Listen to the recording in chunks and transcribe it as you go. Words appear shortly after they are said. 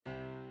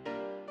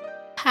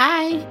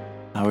Hi,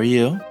 How are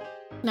you?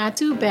 not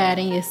too bad,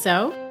 and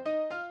yourself?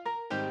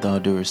 With all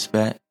due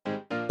respect,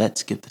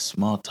 let's get the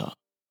small talk.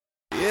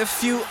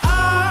 If you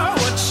are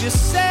what you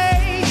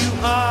say you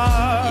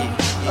are,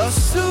 a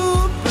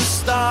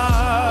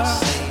superstar,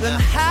 then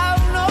have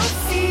no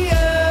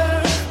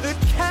fear. The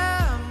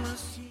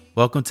cameras.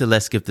 Welcome to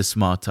Let's Skip the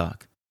Small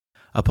Talk,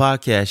 a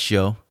podcast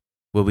show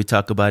where we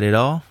talk about it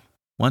all,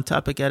 one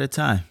topic at a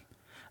time.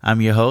 I'm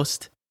your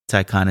host,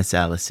 Tyconis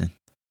Allison.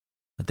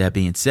 With that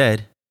being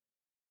said,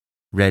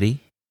 ready,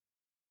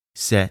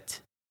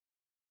 set,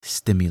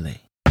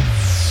 stimulate.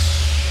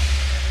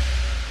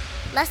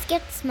 Let's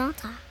get small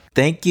talk.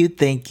 Thank you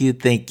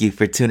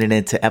for tuning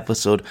in to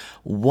episode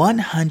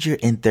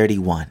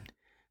 131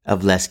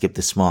 of Let's Skip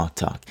the Small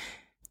Talk.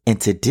 And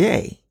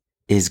today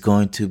is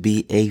going to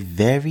be a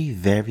very,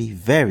 very,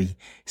 very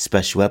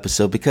special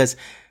episode because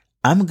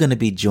I'm going to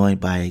be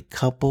joined by a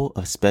couple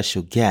of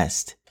special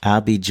guests.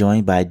 I'll be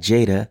joined by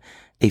Jada,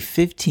 a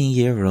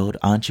 15-year-old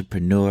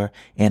entrepreneur,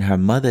 and her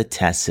mother,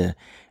 Tessa.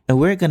 And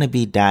we're going to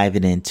be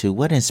diving into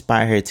what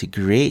inspired her to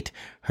create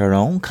her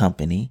own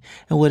company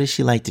and what does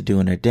she like to do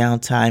in her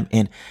downtime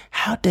and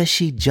how does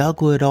she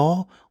juggle it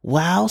all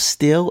while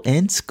still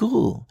in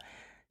school.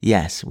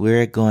 Yes,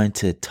 we're going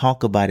to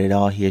talk about it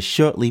all here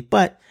shortly.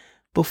 But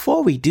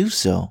before we do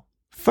so,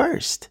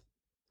 first,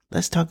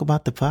 let's talk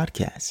about the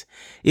podcast.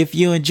 If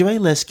you enjoy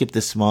Let's Skip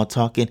the Small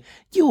Talk and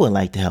you would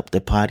like to help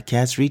the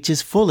podcast reach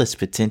its fullest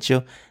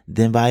potential,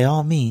 then by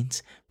all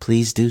means,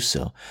 please do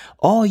so.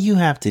 All you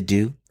have to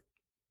do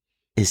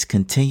is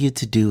continue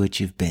to do what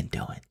you've been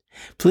doing.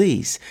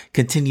 Please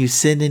continue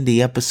sending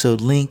the episode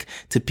link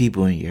to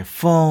people on your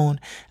phone.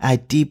 I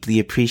deeply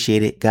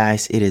appreciate it,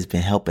 guys. It has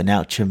been helping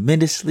out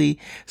tremendously.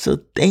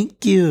 So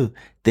thank you.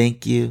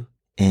 Thank you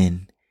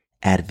in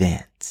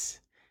advance.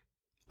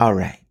 All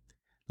right.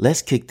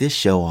 Let's kick this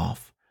show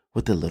off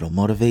with a little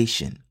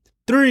motivation.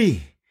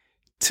 3,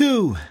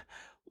 2,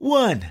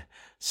 1,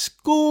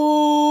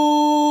 score!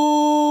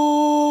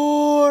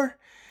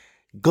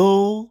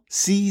 Goal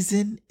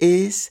season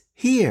is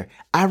here.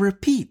 I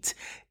repeat,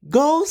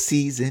 goal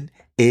season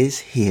is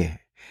here.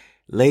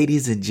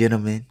 Ladies and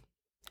gentlemen,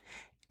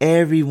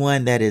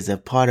 everyone that is a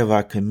part of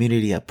our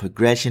community of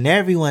progression,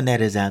 everyone that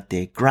is out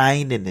there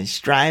grinding and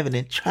striving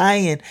and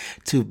trying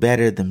to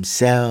better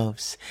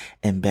themselves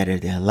and better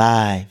their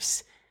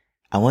lives,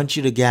 I want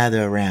you to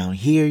gather around.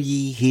 Hear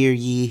ye, hear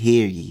ye,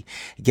 hear ye.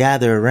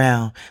 Gather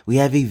around. We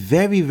have a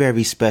very,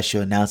 very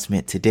special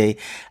announcement today.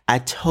 I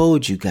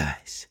told you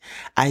guys,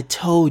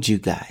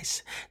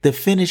 the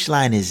finish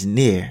line is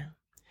near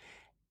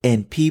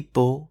and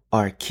people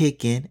are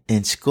kicking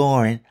and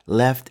scoring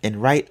left and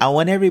right. I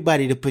want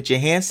everybody to put your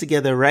hands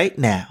together right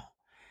now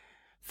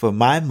for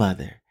my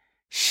mother,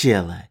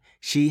 Sheila.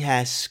 She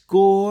has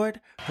scored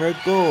her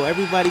goal.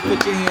 Everybody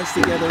put your hands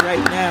together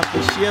right now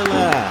for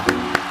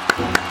Sheila.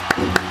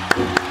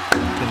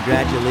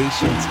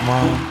 Congratulations,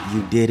 Mom.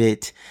 You did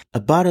it.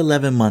 About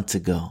 11 months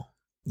ago,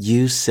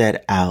 you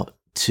set out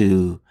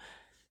to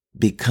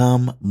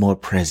become more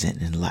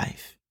present in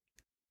life.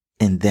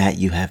 And that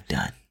you have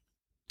done.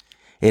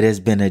 It has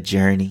been a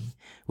journey.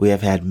 We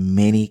have had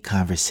many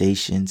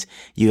conversations.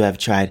 You have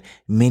tried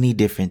many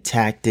different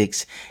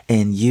tactics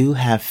and you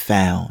have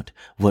found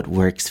what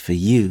works for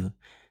you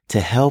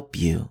to help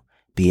you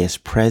be as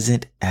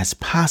present as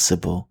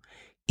possible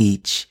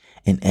each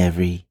and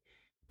every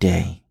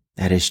day.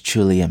 That is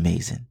truly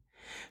amazing.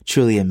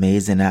 Truly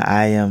amazing.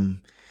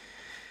 I'm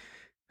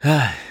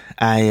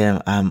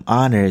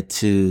honored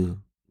to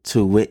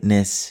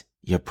witness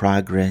your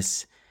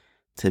progress,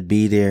 to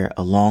be there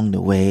along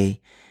the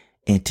way,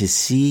 and to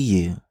see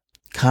you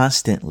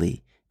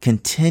constantly,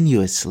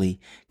 continuously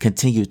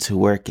continue to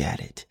work at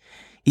it.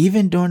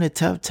 Even during the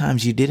tough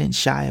times, you didn't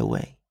shy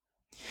away.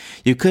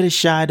 You could have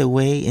shied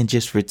away and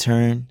just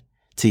returned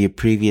to your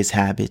previous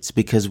habits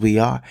because we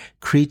are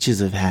creatures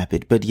of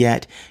habit, but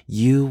yet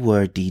you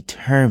were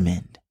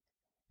determined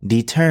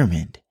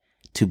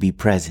to be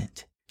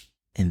present,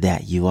 and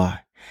that you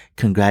are.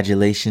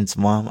 Congratulations,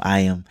 Mom. I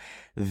am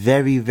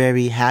very,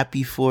 very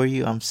happy for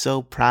you. I'm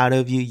so proud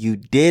of you. You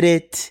did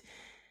it.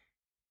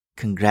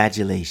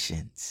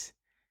 Congratulations.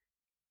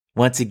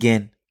 Once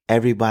again,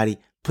 everybody,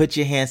 put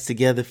your hands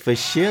together for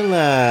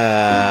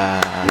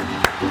Sheila.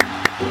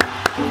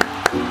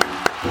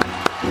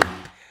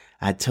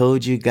 I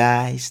told you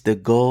guys, the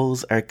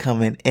goals are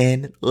coming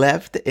in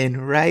left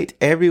and right.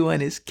 Everyone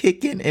is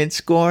kicking and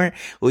scoring.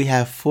 We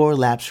have 4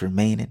 laps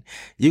remaining.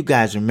 You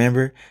guys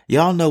remember,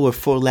 y'all know what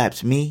 4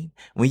 laps mean?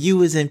 When you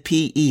was in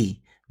PE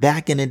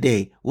back in the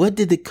day, what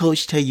did the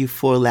coach tell you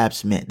 4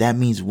 laps meant? That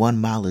means 1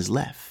 mile is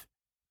left.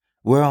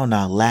 We're on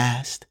our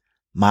last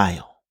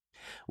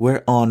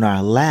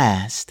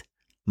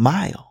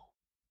mile.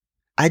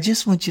 I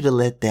just want you to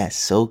let that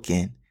soak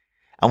in.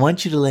 I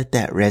want you to let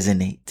that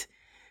resonate.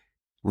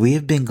 We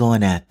have been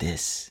going at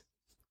this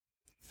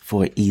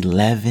for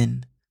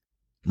 11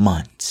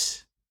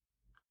 months.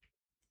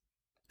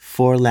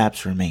 4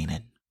 laps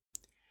remaining.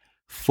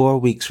 4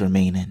 weeks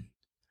remaining.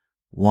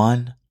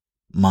 1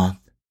 month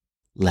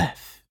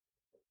left.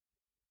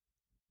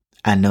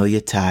 I know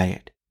you're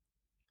tired.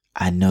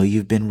 I know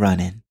you've been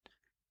running,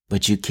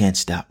 but you can't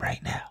stop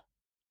right now.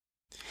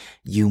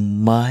 You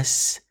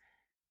must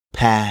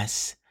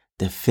pass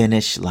the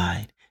finish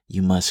line.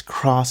 You must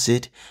cross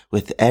it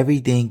with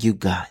everything you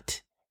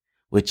got,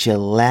 with your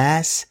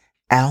last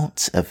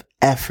ounce of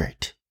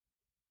effort.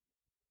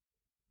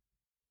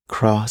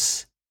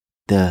 Cross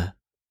the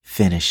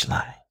finish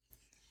line.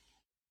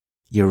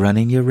 You're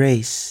running your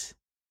race.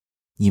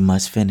 You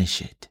must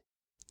finish it.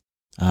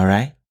 All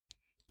right?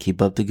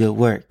 Keep up the good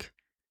work.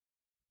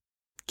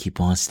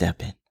 Keep on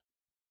stepping.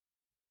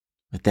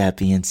 With that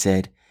being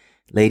said,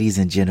 ladies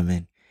and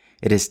gentlemen,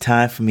 it is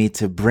time for me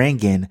to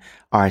bring in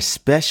our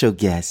special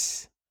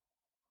guests,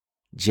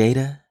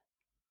 Jada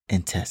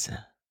and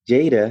Tessa.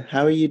 Jada,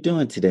 how are you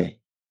doing today?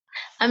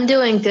 I'm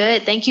doing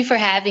good. Thank you for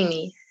having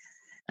me.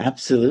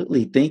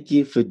 Absolutely. Thank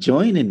you for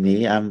joining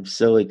me. I'm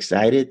so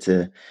excited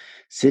to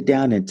sit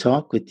down and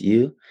talk with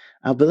you.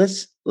 But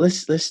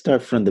let's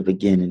start from the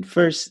beginning.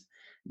 First,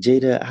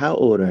 Jada, how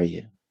old are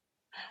you?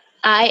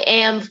 I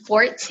am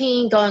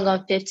 14 going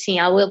on 15.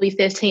 I will be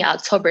 15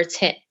 October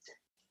 10th.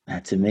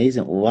 That's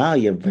amazing. Wow,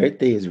 your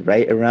birthday is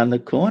right around the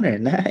corner.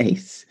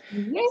 Nice.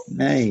 Yes.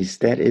 Nice.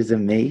 That is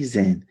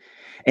amazing.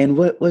 And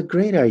what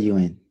grade are you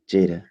in,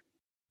 Jada?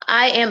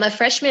 I am a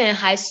freshman in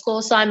high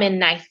school, so I'm in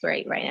ninth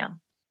grade right now.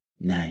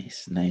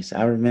 Nice, nice.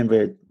 I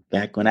remember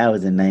back when I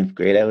was in ninth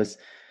grade.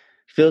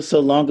 Feels so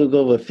long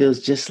ago, but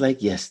feels just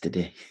like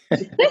yesterday.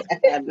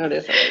 I know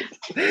that's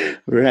right.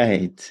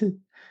 Right.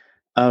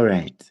 All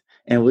right.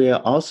 And we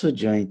are also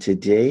joined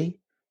today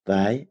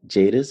by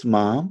Jada's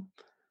mom.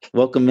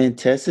 Welcome in,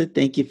 Tessa.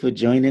 Thank you for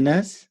joining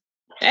us.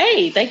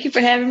 Hey, thank you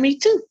for having me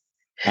too.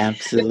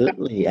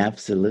 Absolutely,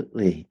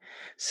 absolutely.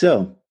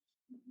 So,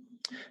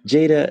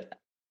 Jada,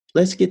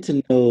 let's get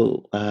to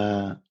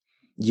know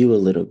you a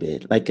little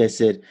bit. Like I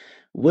said,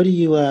 what do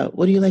you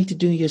like to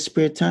do in your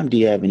spare time? Do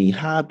you have any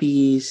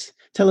hobbies?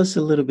 Tell us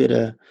a little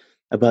bit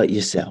about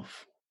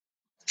yourself.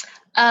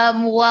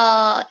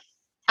 Well,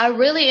 I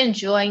really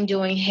enjoy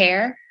doing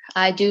hair.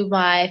 I do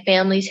my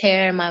family's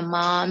hair and my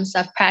mom's.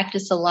 I've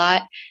practiced a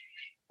lot.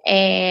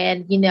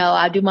 And,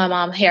 I do my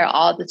mom's hair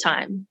all the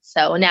time.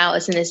 So now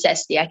it's a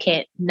necessity. I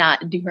can't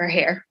not do her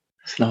hair.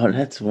 Oh,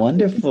 that's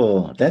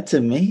wonderful. That's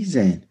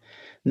amazing.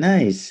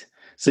 Nice.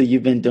 So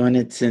you've been doing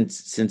it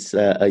since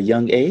a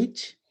young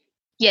age?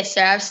 Yes,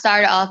 sir. I've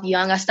started off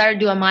young. I started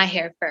doing my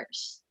hair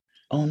first.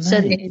 Oh, So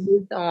then nice. it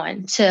moved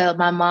on to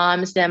my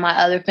mom's, then my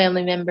other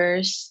family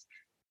members.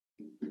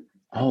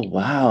 Oh,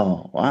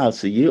 wow. Wow.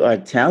 So you are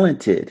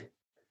talented.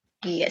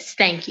 Yes,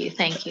 thank you.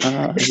 Thank you.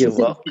 Oh, you're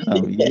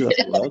welcome. You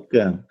are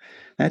welcome.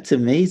 That's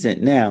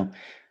amazing. Now,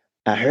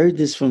 I heard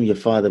this from your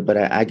father, but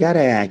I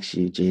gotta ask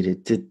you,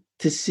 Jada,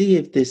 to see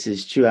if this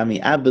is true. I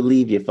mean, I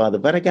believe your father,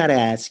 but I gotta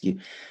ask you.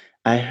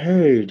 I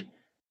heard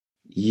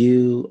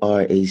you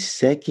are a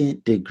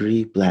second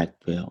degree black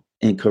belt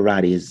in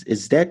karate.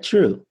 Is that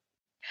true?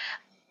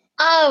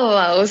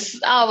 Almost.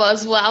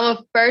 Well, I'm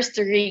a first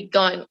degree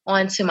going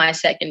on to my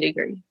second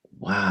degree.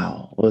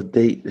 Wow. Well,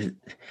 they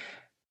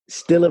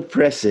still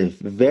impressive.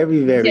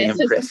 Very, very Yes.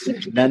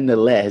 impressive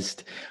nonetheless.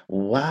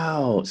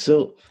 Wow.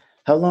 So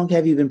how long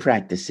have you been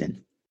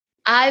practicing?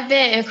 I've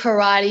been in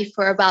karate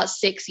for about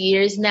 6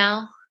 years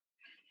now.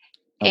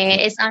 And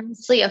Okay. it's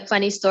honestly a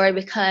funny story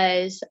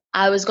because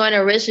I was going to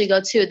originally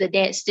go to the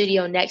dance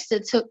studio next to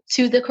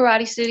the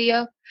karate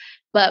studio.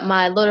 But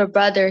my little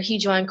brother, he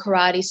joined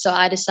karate, so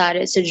I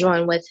decided to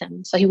join with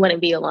him so he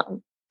wouldn't be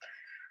alone.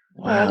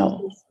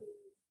 Wow.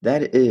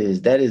 That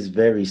is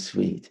very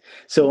sweet.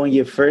 So on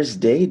your first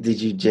day, did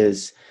you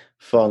just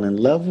fall in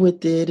love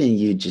with it and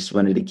you just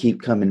wanted to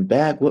keep coming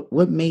back?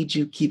 What made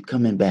you keep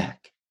coming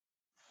back?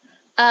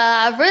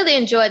 I really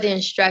enjoyed the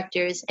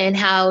instructors and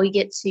how we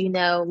get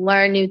to,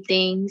 learn new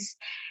things.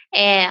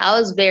 And I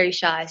was very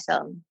shy,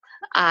 so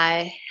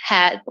I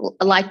had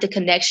like the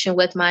connection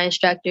with my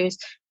instructors,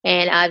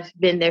 and I've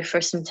been there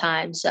for some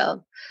time,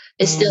 so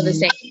it's still the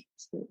same.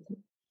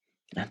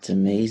 That's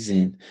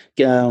amazing.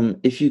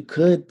 If you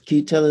could, can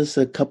you tell us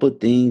a couple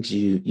things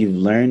you've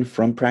learned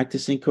from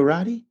practicing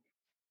karate?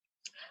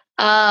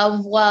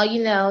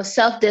 Well,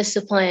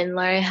 self-discipline,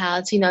 learning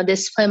how to,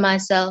 discipline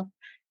myself.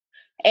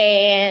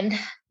 And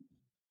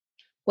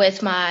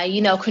with my,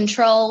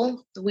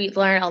 control, we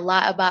learn a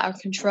lot about our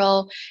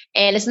control.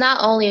 And it's not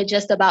only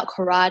just about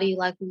karate,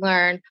 like we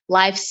learn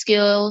life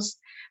skills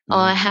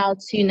on how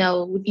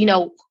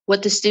to,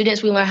 with the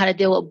students, we learn how to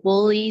deal with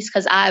bullies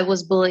because I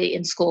was bullied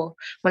in school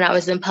when I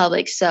was in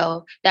public.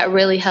 So that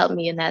really helped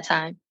me in that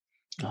time.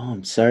 Oh,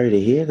 I'm sorry to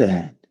hear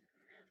that.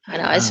 I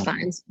know, Wow. it's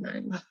fine. It's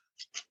fine.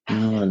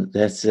 No,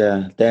 that's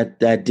that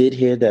I did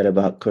hear that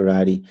about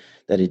karate,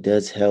 that it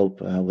does help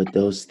with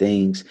those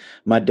things.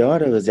 My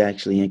daughter was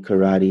actually in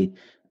karate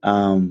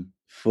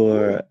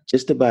for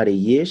just about a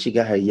year. She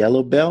got her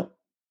yellow belt.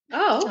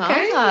 Oh,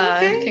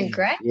 okay.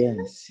 Congrats.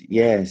 Yes,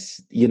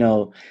 yes.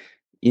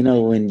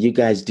 When you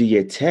guys do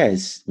your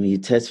test, when you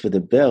test for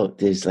the belt,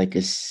 there's like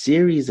a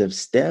series of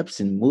steps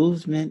and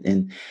movement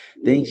and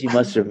things you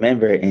must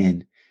remember.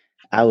 And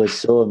I was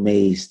so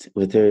amazed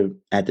with her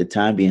at the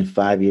time being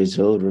 5 years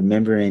old,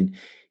 remembering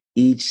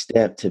each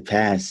step to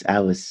pass, I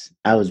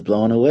was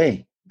blown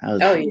away. Oh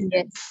yeah.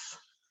 Yes.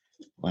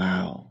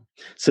 Wow.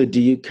 So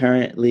do you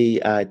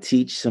currently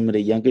teach some of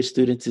the younger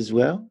students as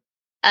well?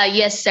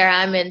 Yes, sir.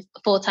 I'm a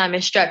full-time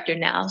instructor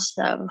now.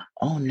 So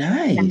Oh,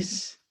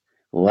 nice.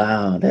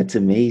 Wow, that's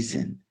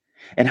amazing.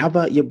 And how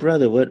about your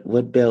brother?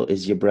 What belt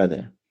is your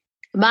brother?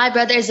 my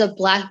brother is a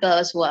black belt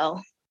as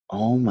well.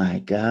 Oh my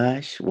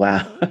gosh.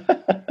 Wow.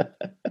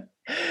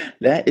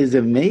 That is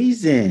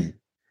amazing.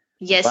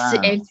 Yes,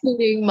 Wow.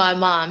 including my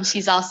mom.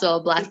 She's also a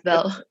black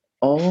belt.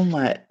 Oh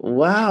my,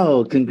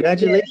 wow.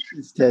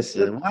 Congratulations,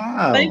 Tessa.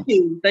 Wow. Thank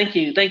you. Thank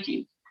you. Thank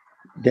you.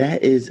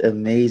 That is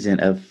amazing.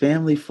 A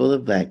family full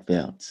of black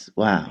belts.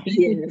 Wow.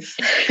 Yes.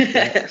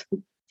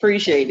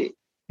 Appreciate it.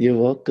 You're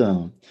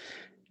welcome.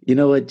 You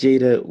know what,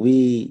 Jada?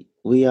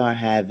 We are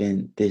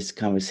having this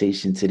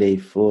conversation today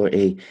for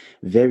a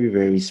very,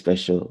 very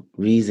special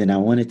reason. I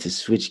wanted to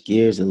switch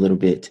gears a little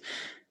bit.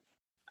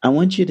 I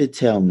want you to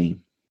tell me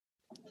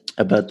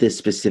about this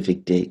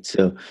specific date.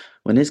 So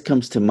when this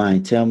comes to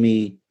mind, tell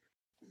me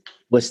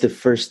what's the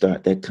first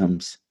thought that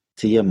comes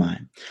to your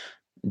mind.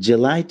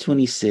 July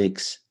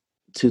 26,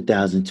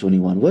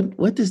 2021.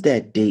 What does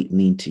that date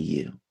mean to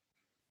you?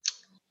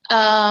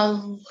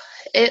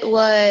 It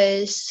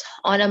was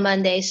on a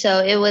Monday, so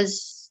it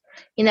was,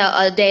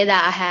 a day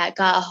that I had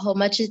got a whole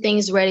bunch of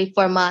things ready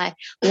for my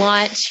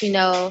launch,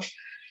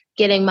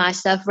 getting my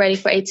stuff ready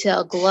for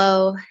ATL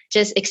Glow,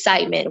 just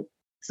excitement.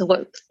 So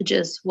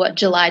what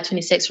July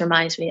 26th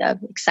reminds me of,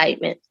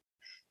 excitement.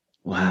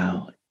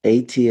 Wow.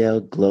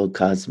 ATL Glow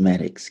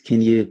Cosmetics.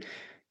 Can you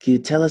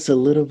tell us a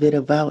little bit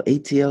about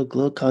ATL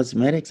Glow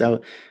Cosmetics? I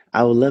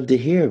would love to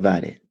hear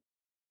about it.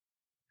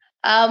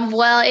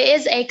 Well, it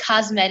is a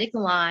cosmetic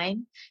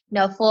line,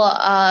 full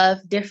of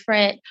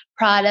different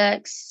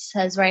products.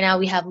 As right now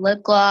we have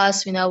lip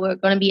gloss. We're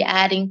going to be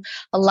adding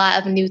a lot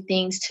of new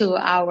things to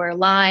our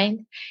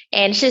line,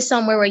 and it's just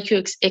somewhere where you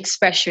can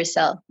express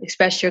yourself,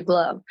 express your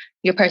glow,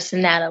 your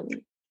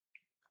personality.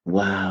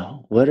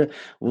 Wow.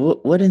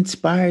 What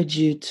inspired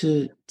you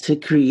to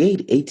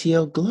create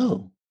ATL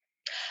Glow?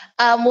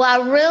 Well, I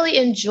really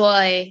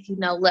enjoy,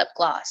 lip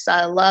gloss.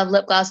 I love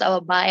lip gloss. I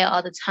would buy it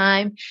all the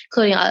time,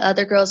 including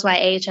other girls my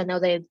age. I know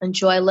they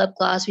enjoy lip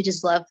gloss. We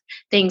just love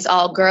things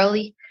all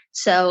girly.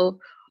 So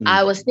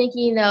I was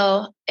thinking,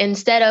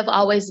 instead of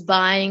always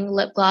buying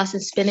lip gloss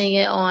and spending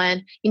it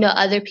on,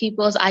 other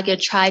people's, I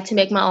could try to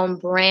make my own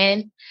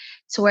brand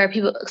so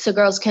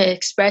girls can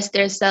express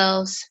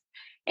themselves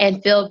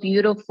and feel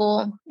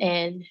beautiful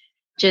and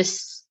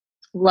just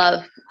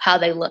love how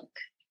they look.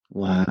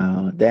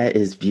 Wow, that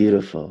is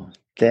beautiful.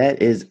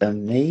 That is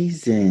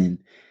amazing.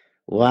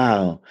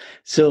 Wow.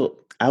 So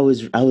I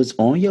was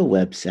on your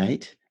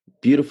website.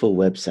 Beautiful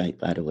website,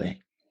 by the way.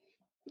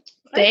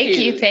 Thank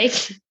you.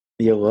 Thank you.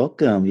 You're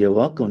welcome. You're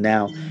welcome.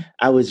 Now,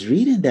 I was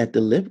reading that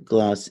the lip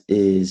gloss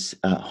is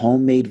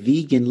homemade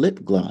vegan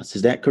lip gloss.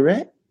 Is that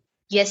correct?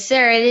 Yes,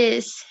 sir, it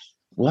is.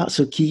 Wow.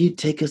 So can you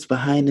take us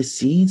behind the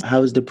scenes?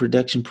 How is the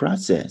production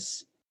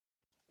process?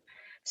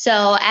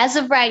 So as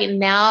of right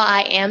now,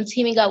 I am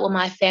teaming up with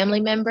my family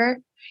member,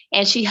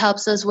 and she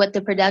helps us with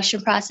the production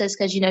process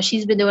because,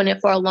 she's been doing it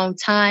for a long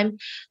time.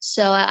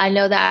 So I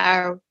know that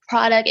our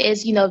product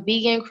is,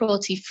 vegan,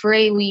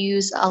 cruelty-free. We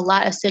use a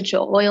lot of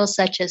essential oils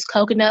such as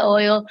coconut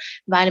oil,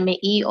 vitamin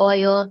E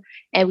oil,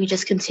 and we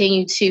just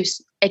continue to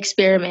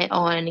experiment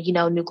on,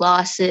 new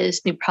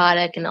glosses, new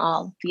product, and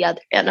all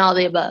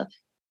the above.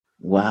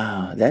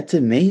 Wow, that's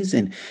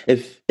amazing.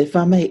 If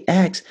I may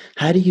ask,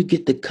 how do you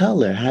get the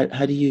color?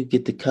 How do you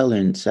get the color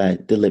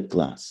inside the lip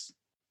gloss?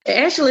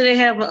 Actually, they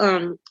have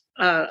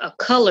a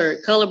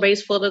color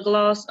base for the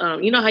gloss.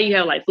 You know how you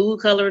have like food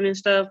coloring and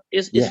stuff?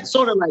 It's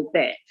sort of like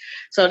that.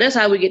 So that's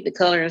how we get the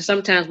color. And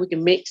sometimes we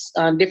can mix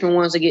different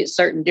ones to get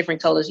certain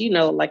different colors,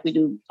 like we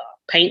do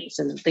paints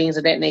and things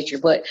of that nature.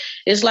 But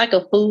it's like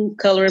a food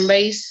coloring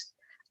base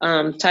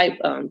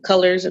type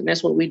colors. And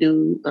that's what we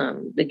do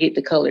to get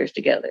the colors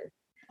together.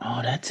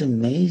 Oh, that's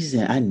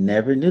amazing. I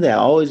never knew that.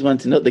 I always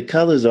wanted to know. The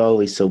colors are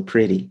always so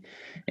pretty.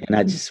 And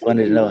I just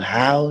wanted to know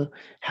how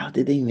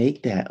did they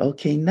make that?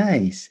 Okay,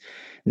 nice.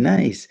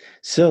 Nice.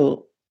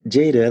 So,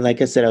 Jada, like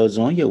I said, I was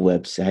on your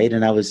website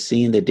and I was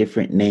seeing the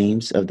different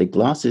names of the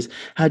glosses.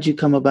 How'd you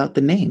come about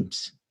the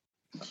names?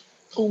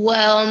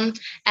 Well,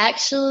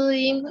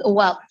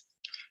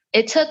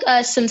 it took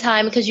us some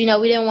time because, we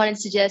didn't want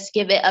to just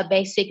give it a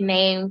basic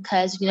name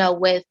because,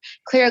 with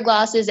clear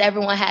glosses,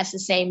 everyone has the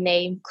same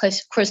name,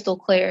 crystal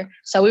clear.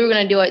 So we were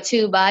going to do it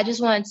too, but I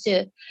just wanted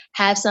to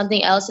have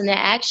something else. And then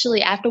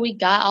actually, after we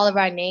got all of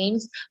our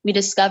names, we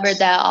discovered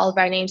that all of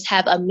our names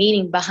have a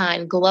meaning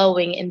behind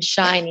glowing and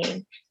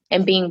shining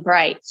and being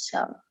bright.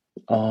 So.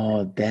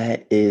 Oh,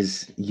 that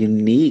is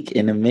unique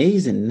and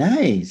amazing.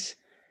 Nice.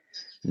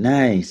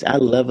 Nice. I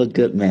love a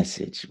good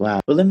message.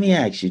 Wow. Well, let me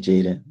ask you,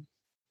 Jada.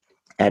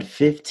 At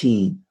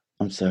 14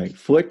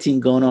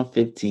 going on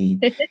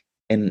 15,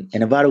 in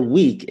about a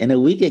week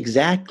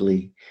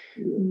exactly.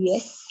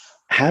 Yes.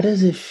 How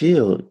does it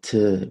feel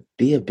to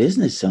be a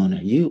business owner?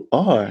 You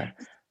are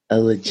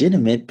a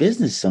legitimate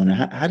business owner.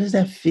 How does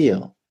that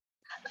feel?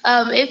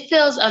 It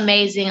feels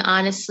amazing,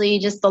 honestly,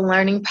 just the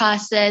learning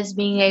process,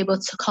 being able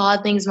to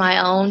call things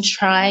my own,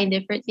 try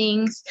different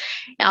things,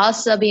 and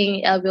also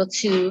being able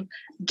to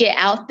get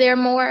out there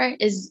more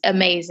is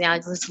amazing. I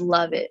just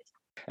love it.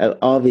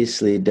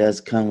 Obviously, it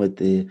does come with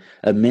the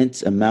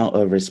immense amount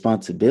of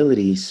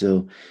responsibility.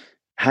 So,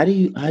 how do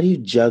you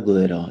juggle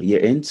it all? You're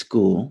in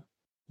school,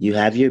 you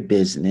have your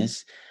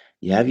business,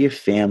 you have your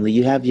family,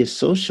 you have your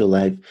social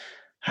life.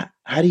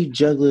 How do you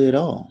juggle it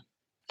all?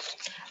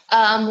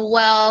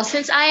 Well,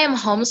 since I am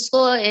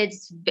homeschool,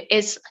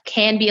 it's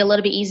can be a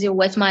little bit easier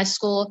with my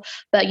school,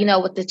 but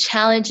with the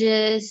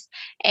challenges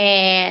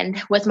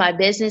and with my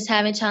business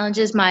having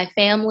challenges, my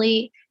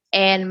family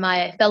and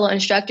my fellow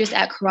instructors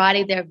at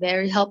karate, they're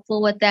very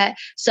helpful with that.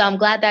 So I'm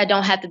glad that I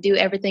don't have to do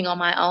everything on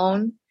my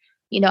own.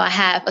 I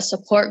have a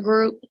support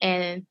group,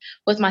 and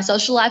with my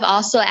social life,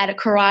 also at a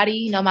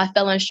karate, my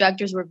fellow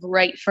instructors were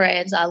great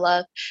friends. I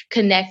love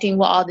connecting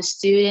with all the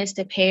students,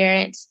 the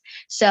parents.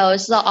 So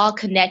it's all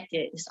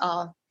connected. It's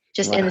all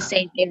just in the Wow.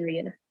 same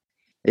area.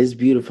 It's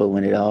beautiful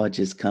when it all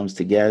just comes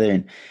together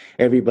and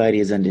everybody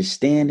is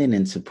understanding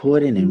and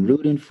supporting and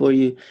rooting for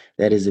you.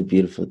 That is a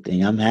beautiful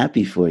thing. I'm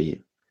happy for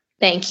you.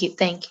 Thank you.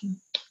 Thank you.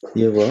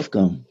 You're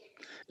welcome.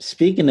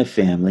 Speaking of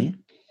family,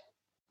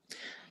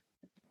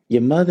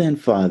 your mother and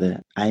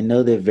father, I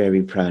know they're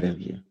very proud of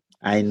you.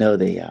 I know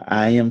they are.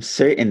 I am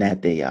certain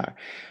that they are.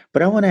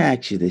 But I want to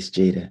ask you this,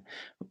 Jada.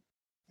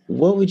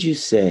 What would you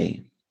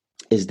say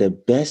is the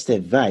best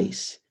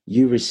advice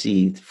you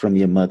received from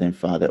your mother and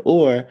father,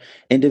 or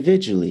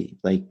individually,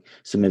 like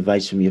some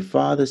advice from your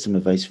father, some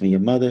advice from your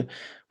mother?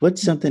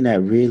 What's something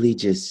that really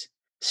just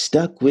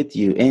stuck with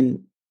you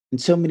and, in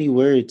so many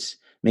words,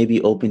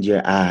 maybe opened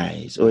your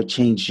eyes or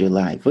changed your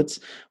life? What's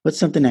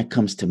something that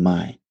comes to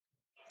mind?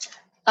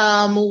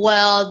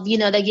 Well,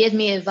 they give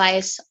me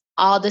advice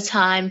all the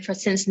time for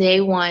since day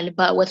one,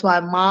 but with my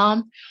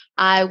mom,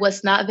 I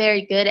was not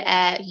very good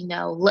at,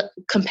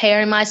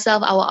 comparing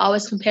myself. I will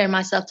always compare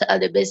myself to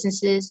other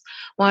businesses,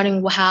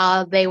 wondering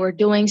how they were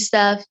doing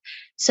stuff.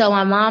 So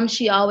my mom,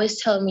 she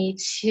always told me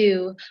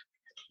to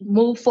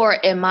move forward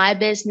in my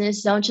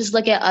business. Don't just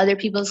look at other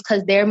people's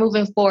because they're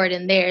moving forward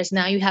in theirs.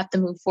 Now you have to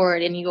move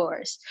forward in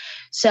yours.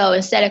 So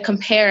instead of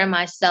comparing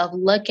myself,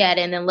 look at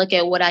it and then look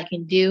at what I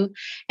can do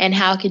and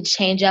how I can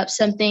change up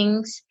some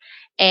things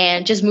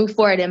and just move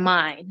forward in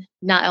mine,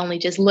 not only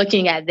just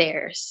looking at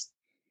theirs.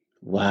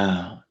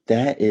 Wow,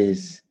 that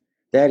is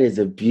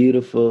a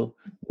beautiful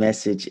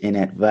message and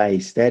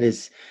advice.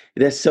 That's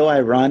so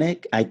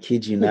ironic. I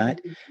kid you not.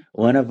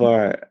 One of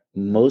our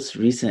most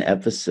recent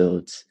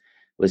episodes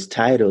was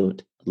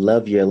titled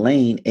Love Your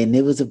Lane, and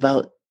it was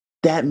about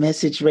that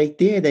message right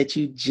there that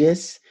you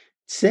just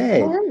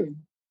said. Oh,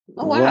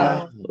 oh Wow.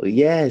 wow.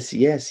 Yes,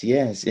 yes,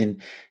 yes.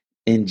 And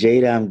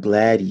Jada, I'm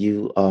glad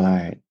you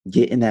are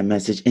getting that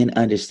message and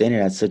understanding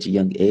it at such a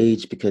young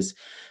age, because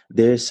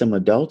there's some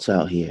adults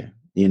out here,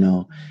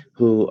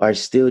 who are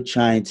still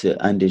trying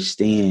to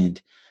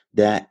understand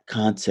that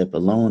concept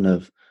alone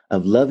of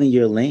loving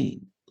your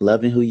lane,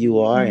 loving who you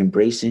are,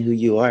 embracing who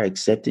you are,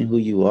 accepting who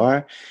you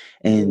are,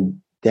 and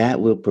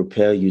that will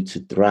propel you to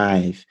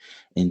thrive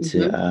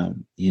into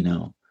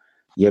Mm-hmm.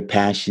 your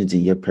passions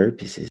and your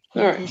purposes.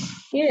 All right.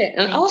 Yeah.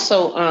 And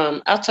also,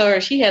 I told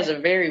her she has a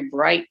very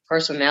bright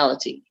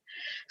personality.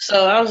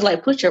 So I was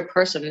like, put your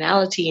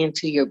personality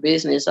into your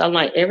business. I'm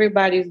like,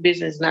 everybody's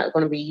business is not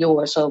going to be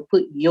yours. So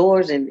put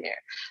yours in there.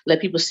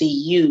 Let people see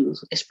you,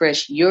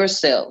 express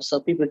yourself so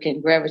people can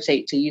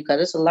gravitate to you. Because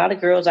there's a lot of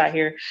girls out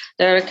here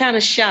that are kind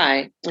of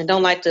shy and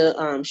don't like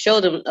to show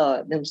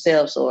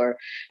themselves, or,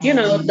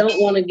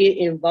 don't want to get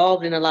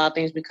involved in a lot of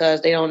things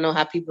because they don't know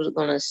how people are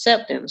going to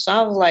accept them. So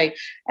I was like,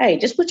 hey,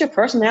 just put your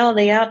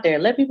personality out there.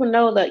 Let people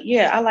know that,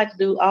 yeah, I like to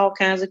do all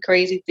kinds of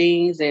crazy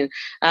things, and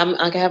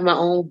I can have my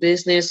own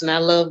business, and I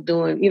love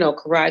doing,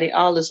 karate,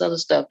 all this other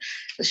stuff.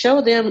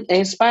 Show them,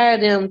 inspire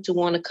them to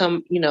want to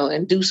come,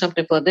 and do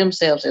something for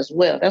themselves as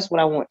well. That's what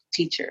I want to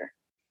teach her.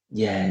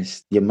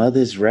 Yes, your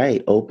mother's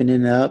right.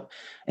 Opening up,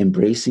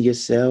 embracing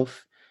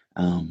yourself,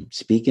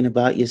 speaking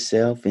about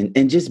yourself,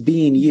 and just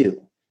being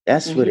you.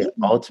 That's what it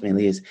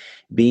ultimately is.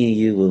 Being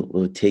you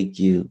will take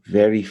you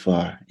very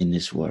far in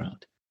this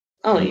world.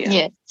 Oh, Very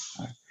yeah.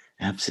 far.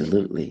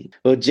 Absolutely.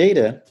 Well,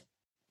 Jada,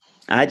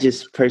 I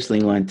just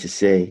personally wanted to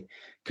say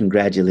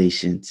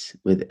congratulations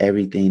with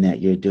everything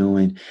that you're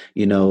doing.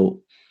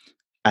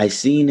 I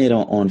seen it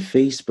on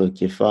Facebook.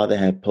 Your father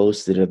had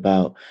posted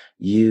about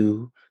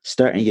you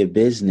starting your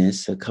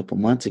business a couple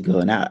months ago.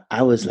 And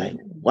I was like,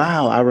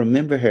 wow, I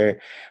remember her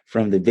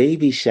from the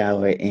baby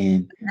shower,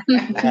 and she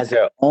has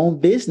her own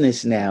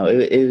business now.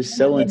 It was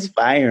so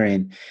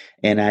inspiring.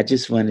 And I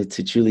just wanted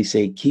to truly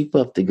say, keep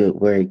up the good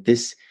work.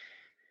 This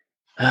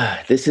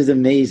is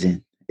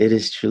amazing. It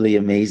is truly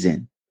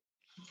amazing.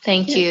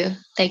 Thank you.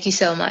 Thank you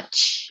so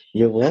much.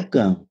 You're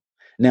welcome.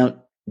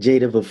 Now,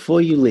 Jada,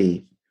 before you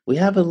leave, we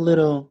have a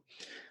little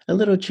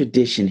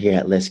tradition here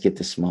at Let's Get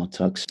the Small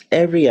Talks.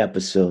 Every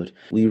episode,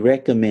 we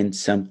recommend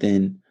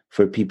something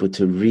for people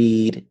to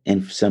read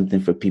and something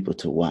for people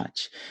to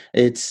watch.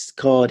 It's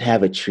called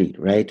Have a Treat,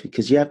 right?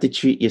 Because you have to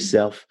treat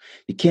yourself.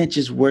 You can't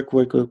just work.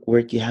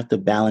 You have to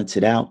balance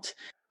it out.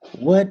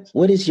 What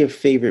is your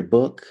favorite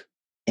book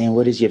and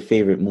what is your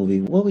favorite movie?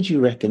 What would you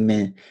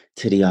recommend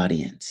to the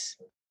audience?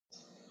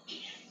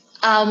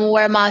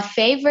 Where my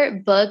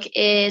favorite book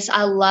is,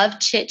 I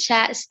love Chit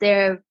Chats.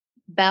 They're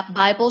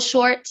Bible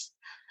shorts.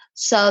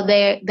 So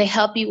they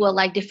help you with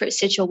like different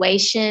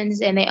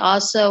situations, and they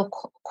also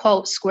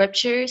quote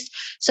scriptures.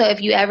 So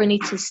if you ever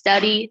need to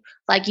study,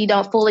 like you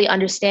don't fully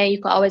understand,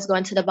 you can always go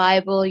into the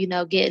Bible,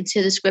 get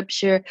into the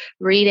scripture,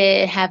 read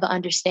it, and have an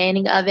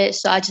understanding of it.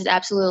 So I just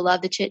absolutely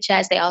love the Chit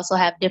Chats. They also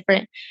have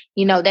different,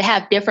 they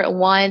have different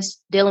ones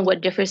dealing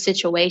with different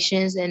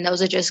situations, and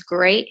those are just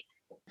great.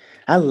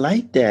 I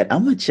like that.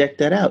 I'm gonna check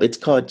that out. It's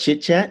called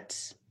Chit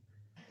Chats.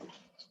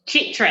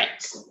 Chit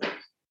Chats.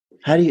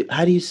 How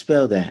do you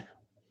spell that?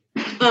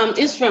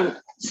 It's from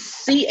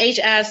CHICK.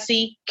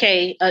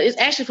 It's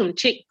actually from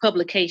Chick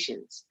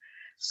Publications.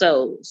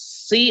 So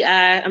CHICK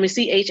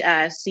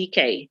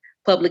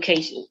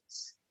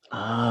Publications.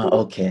 Ah,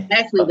 okay.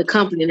 Actually, the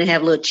company, they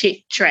have little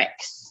Chit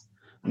Tracks.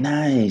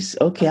 Nice.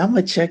 Okay, I'm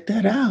gonna check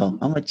that out.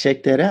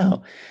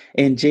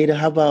 And Jada,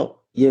 how about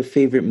your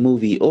favorite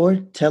movie or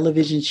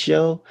television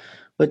show?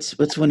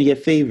 What's one of your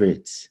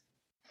favorites?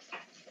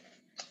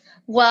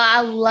 Well, I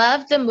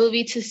love the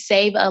movie To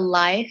Save a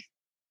Life.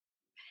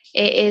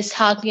 It is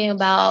talking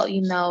about,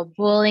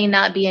 bullying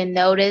not being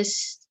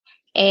noticed.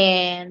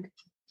 And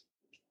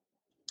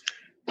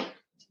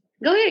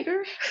go ahead,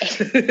 girl.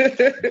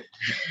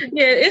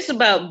 Yeah, it's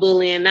about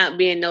bullying not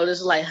being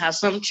noticed, like how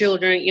some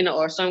children,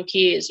 or some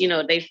kids,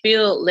 they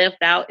feel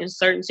left out in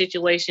certain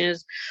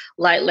situations.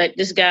 Like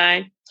this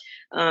guy,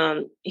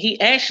 he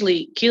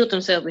actually killed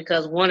himself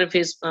because one of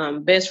his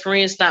best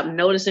friends stopped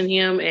noticing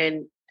him,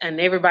 and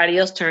everybody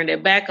else turned their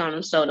back on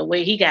him. So the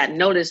way he got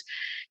noticed,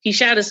 he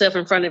shot himself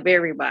in front of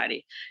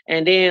everybody.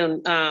 And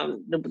then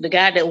the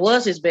guy that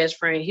was his best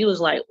friend, he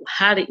was like,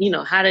 how did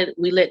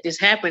we let this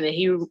happen? And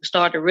he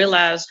started to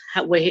realize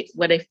where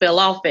they fell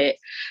off at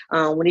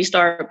when he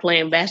started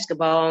playing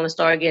basketball and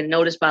started getting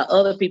noticed by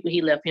other people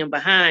he left him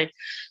behind.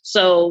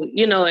 So,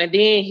 and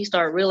then he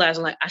started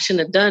realizing, like, I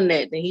shouldn't have done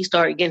that. Then he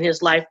started getting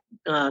his life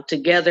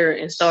together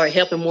and started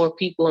helping more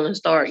people and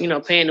start,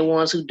 paying the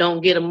ones who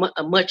don't get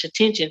much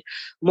attention,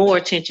 more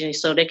attention,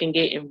 so they can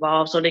get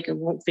involved, so they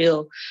won't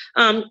feel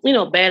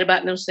bad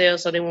about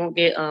themselves, so they won't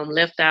get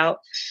left out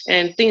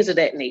and things of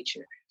that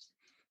nature.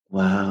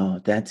 Wow,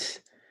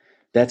 that's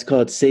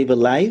called Save a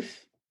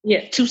Life?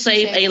 Yeah, To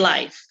Save a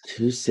Life.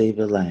 To Save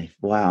a Life.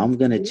 Wow, I'm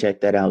going to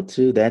check that out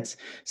too. That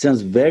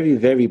sounds very,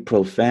 very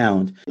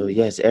profound. So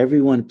yes,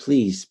 everyone,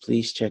 please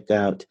check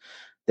out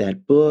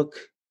that book,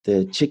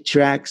 the Chick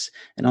Tracks,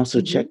 and also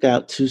check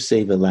out To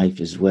Save a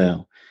Life as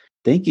well.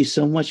 Thank you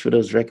so much for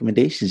those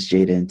recommendations,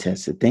 Jada and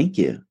Tessa. Thank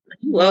you.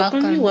 You're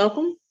welcome. You're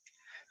welcome.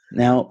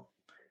 Now,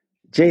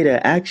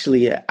 Jada,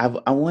 actually,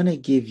 I want to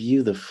give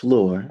you the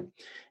floor.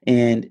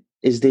 And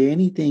is there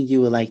anything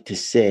you would like to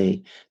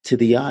say to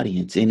the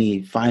audience?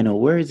 Any final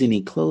words,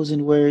 any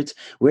closing words?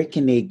 Where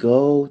can they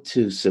go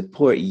to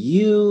support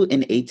you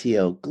in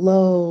ATL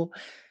Glow?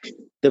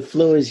 The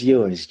floor is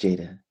yours,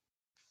 Jada.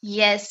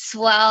 Yes.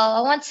 Well,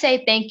 I want to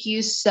say thank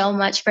you so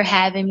much for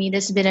having me.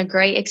 This has been a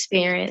great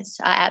experience.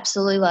 I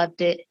absolutely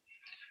loved it.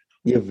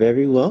 You're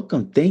very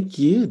welcome. Thank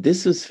you.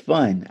 This was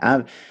fun.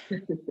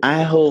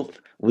 I hope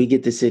we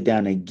get to sit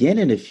down again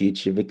in the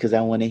future because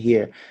I want to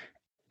hear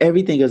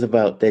everything else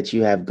about that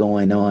you have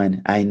going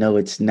on. I know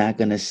it's not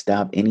going to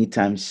stop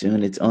anytime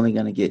soon. It's only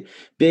going to get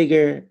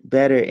bigger,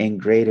 better, and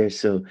greater.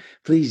 So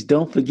please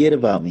don't forget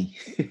about me.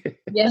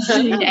 Yes.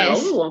 No, we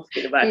won't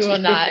forget about you. We will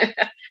not.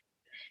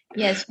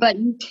 Yes, but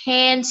you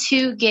can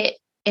too get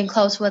in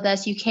close with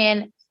us. You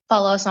can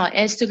follow us on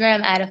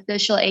Instagram at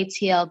official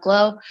ATL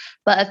Glow,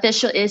 but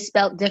official is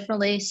spelled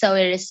differently. So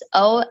it is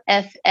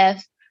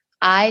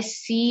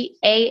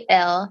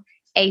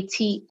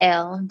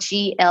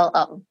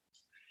OFFICALATLGLO.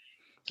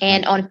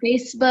 And on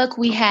Facebook,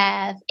 we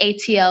have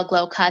ATL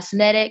Glow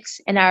Cosmetics,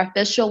 and our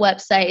official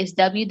website is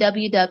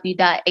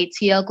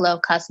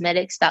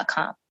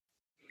www.atlglowcosmetics.com.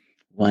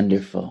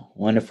 Wonderful.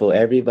 Wonderful.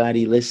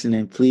 Everybody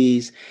listening,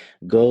 please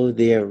go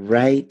there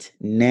right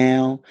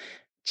now.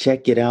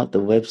 Check it out. The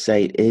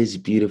website is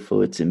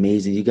beautiful. It's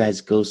amazing. You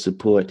guys go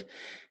support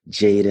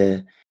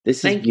Jada.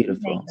 This is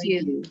beautiful.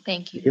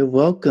 Thank you. You're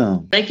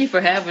welcome. Thank you for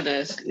having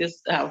us.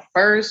 It's our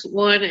first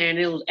one, and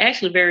it was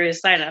actually very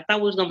exciting. I thought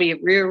we was going to be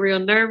real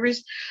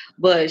nervous,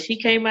 but she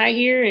came out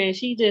here and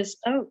she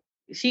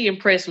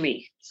impressed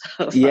me.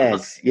 So,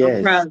 yes.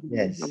 I'm proud of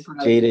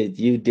Jada,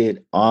 you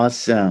did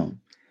awesome.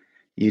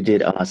 You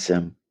did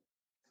awesome.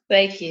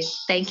 Thank you.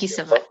 Thank you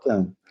so much.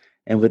 Welcome.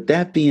 And with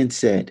that being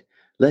said,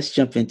 let's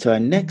jump into our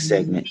next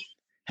segment.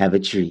 Have a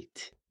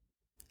treat.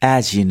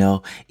 As you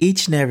know,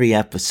 each and every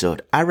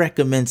episode, I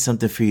recommend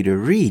something for you to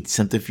read,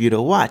 something for you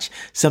to watch,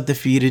 something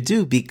for you to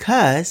do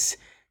because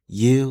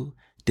you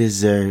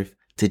deserve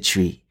to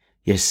treat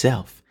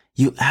yourself.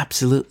 You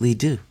absolutely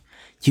do.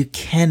 You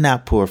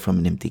cannot pour from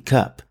an empty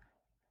cup.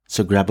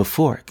 So grab a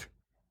fork.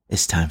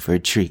 It's time for a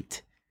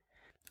treat.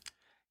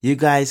 You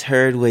guys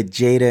heard what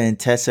Jada and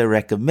Tessa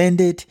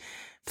recommended.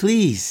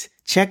 Please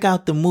check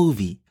out the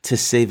movie To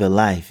Save a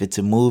Life. It's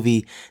a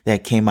movie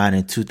that came out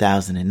in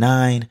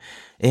 2009.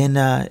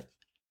 And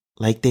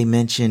like they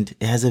mentioned,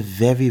 it has a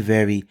very,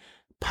 very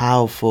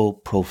powerful,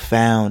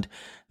 profound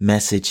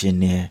message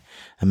in there.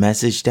 A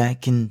message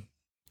that can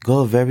go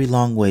a very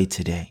long way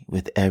today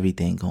with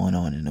everything going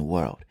on in the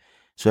world.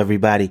 So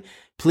everybody,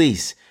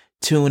 please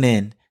tune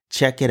in,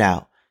 check it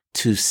out.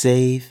 To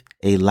Save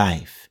a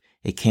Life.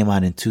 It came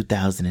out in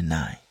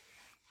 2009.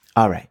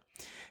 All right,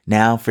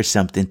 now for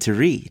something to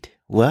read.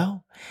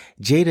 Well,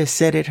 Jada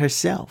said it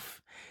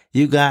herself.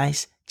 You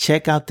guys,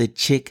 check out the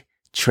Chick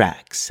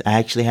tracks. I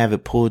actually have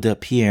it pulled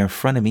up here in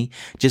front of me.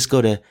 Just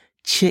go to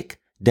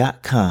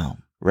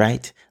chick.com,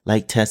 right?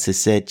 Like Tessa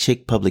said,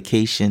 Chick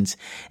Publications.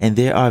 And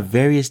there are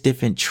various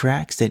different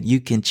tracks that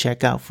you can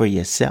check out for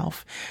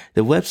yourself.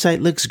 The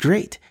website looks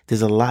great.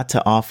 There's a lot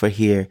to offer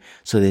here.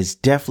 So there's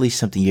definitely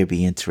something you'll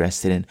be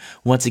interested in.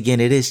 Once again,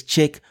 it is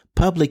Chick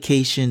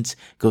Publications.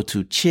 Go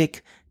to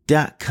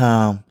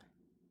chick.com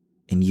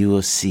and you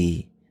will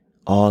see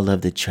all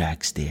of the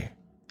tracks there.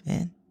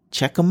 And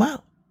check them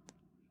out.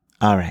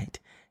 All right.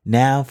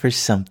 Now for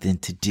something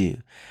to do.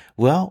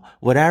 Well,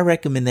 what I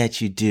recommend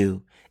that you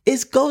do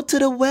is go to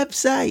the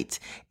website,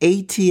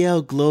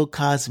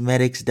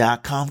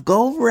 atlglowcosmetics.com.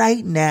 Go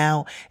right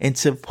now and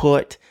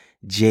support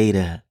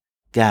Jada.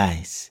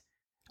 Guys,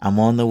 I'm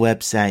on the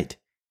website.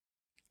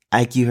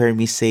 Like you heard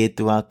me say it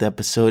throughout the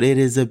episode, it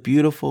is a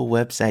beautiful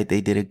website.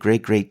 They did a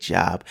great, great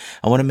job.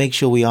 I want to make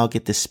sure we all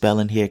get the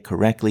spelling here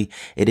correctly.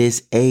 It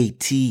is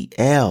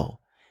ATLGLO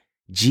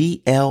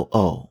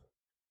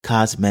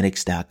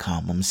cosmetics.com.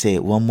 I'm going to say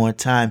it one more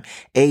time.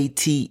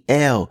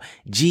 ATLGLO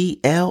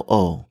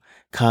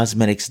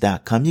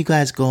cosmetics.com. You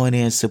guys go in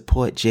there and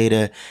support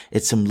Jada.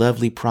 It's some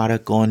lovely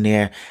product on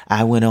there.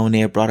 I went on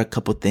there, brought a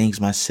couple things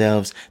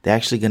myself. They're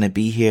actually going to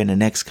be here in the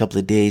next couple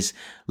of days.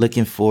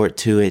 Looking forward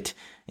to it.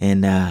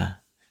 And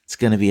it's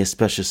going to be a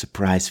special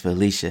surprise for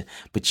Alicia.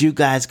 But you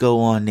guys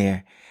go on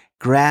there,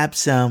 grab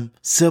some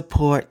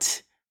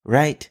support,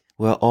 right?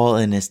 We're all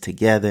in this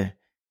together.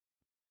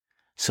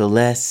 So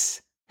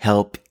let's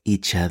help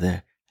each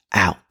other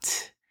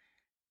out.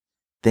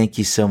 Thank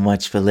you so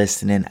much for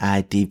listening.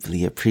 I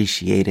deeply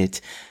appreciate it.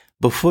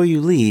 Before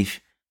you leave,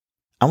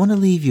 I want to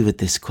leave you with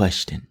this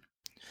question.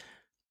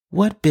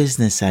 What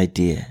business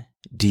idea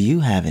do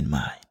you have in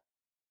mind?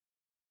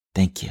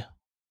 Thank you.